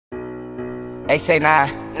They say nah.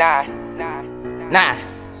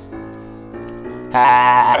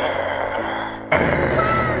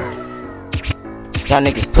 Y'all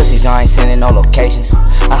niggas pussies, I ain't sending no locations.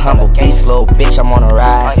 I humble beast, little bitch, I'm on a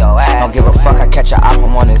rise. Don't give a fuck, I catch a op,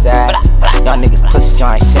 I'm on his ass. Y'all niggas pussies,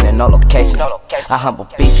 y'all ain't sending no locations. I humble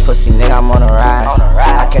beast, pussy nigga, I'm on a rise.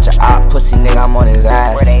 I catch a op, pussy nigga, I'm on his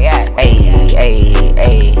ass. Ayy,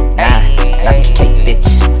 nah, got the cake,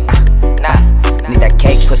 bitch. Need that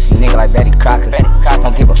cake, pussy nigga, like Betty Crocker.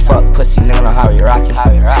 Don't give a fuck, pussy nigga, know how we rockin'.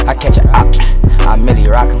 I catch a op, I merely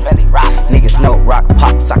rock 'em. Niggas know rock,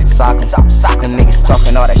 pop, sock 'em. Them niggas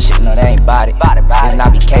talking all that shit, no, they ain't body. It's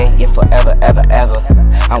not BK, yeah, forever, ever.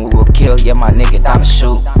 And we will kill, yeah, my nigga down the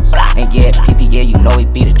shoot. And yeah, PP, yeah, you know he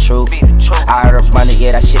be the truth. I heard her money,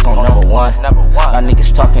 yeah, that shit gon' #1. My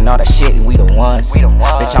niggas talking all that shit, and we the ones.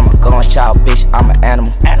 Bitch, I'm a gun child, bitch, I'm an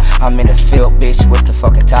animal. I'm in the field, bitch, with the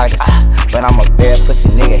fucking tigers. But I'm a bad pussy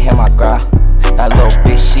nigga, hear my growl. That little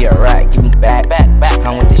bitch, she a rat, give me back.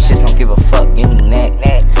 I'm with the shits, don't give a fuck, give me neck.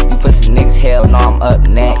 You pussy niggas, hell no, I'm up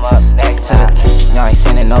next. Y'all ain't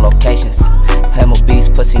sending no locations. Humble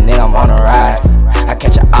beast, pussy nigga, I'm on a rise. I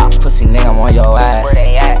catch a op, pussy nigga, I'm on your ass.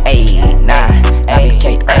 Ayy, nah,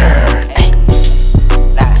 LBK,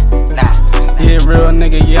 Yeah, real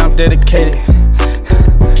nigga, yeah, I'm dedicated.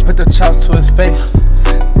 Put the chops to his face.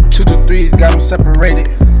 2 to 3s got him separated.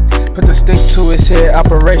 Put the stick to his head,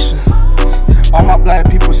 operation. All my black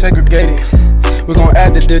people segregated. We gon'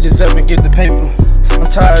 add the digits up and get the paper. I'm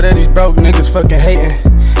tired of these broke niggas fucking hating.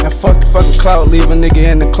 And fuck the fucking cloud, leave a nigga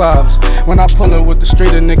in the clouds. When I pull up with the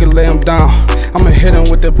street, a nigga lay him down. I'ma hit him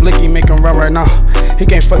with the blicky, make him run right now. He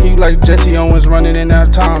can't fuck you like Jesse Owens running in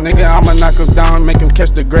that town. Nigga, I'ma knock him down, make him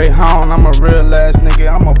catch the Greyhound. I'm a real ass nigga,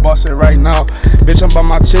 I'ma boss it right now. Bitch, I'm by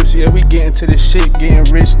my chips, yeah, we getting to this shit. Getting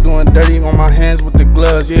rich, doing dirty on my hands with the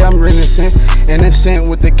gloves. Yeah, I'm innocent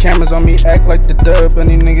with the cameras on me, act like the dub. But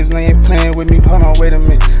these niggas ain't playing with me, hold on, wait a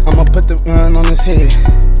minute. I'ma put the gun on his head.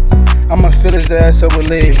 I'ma fill his ass up with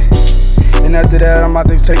lead. And after that, I'm about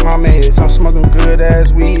to take my meds. I'm smoking good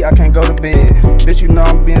ass weed, I can't go to bed. Bitch, you know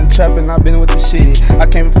I'm being trapped and I've been with the shit. I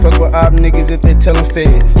can't fuck with op niggas if they tellin'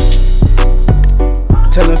 feds.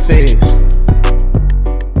 Tellin' feds.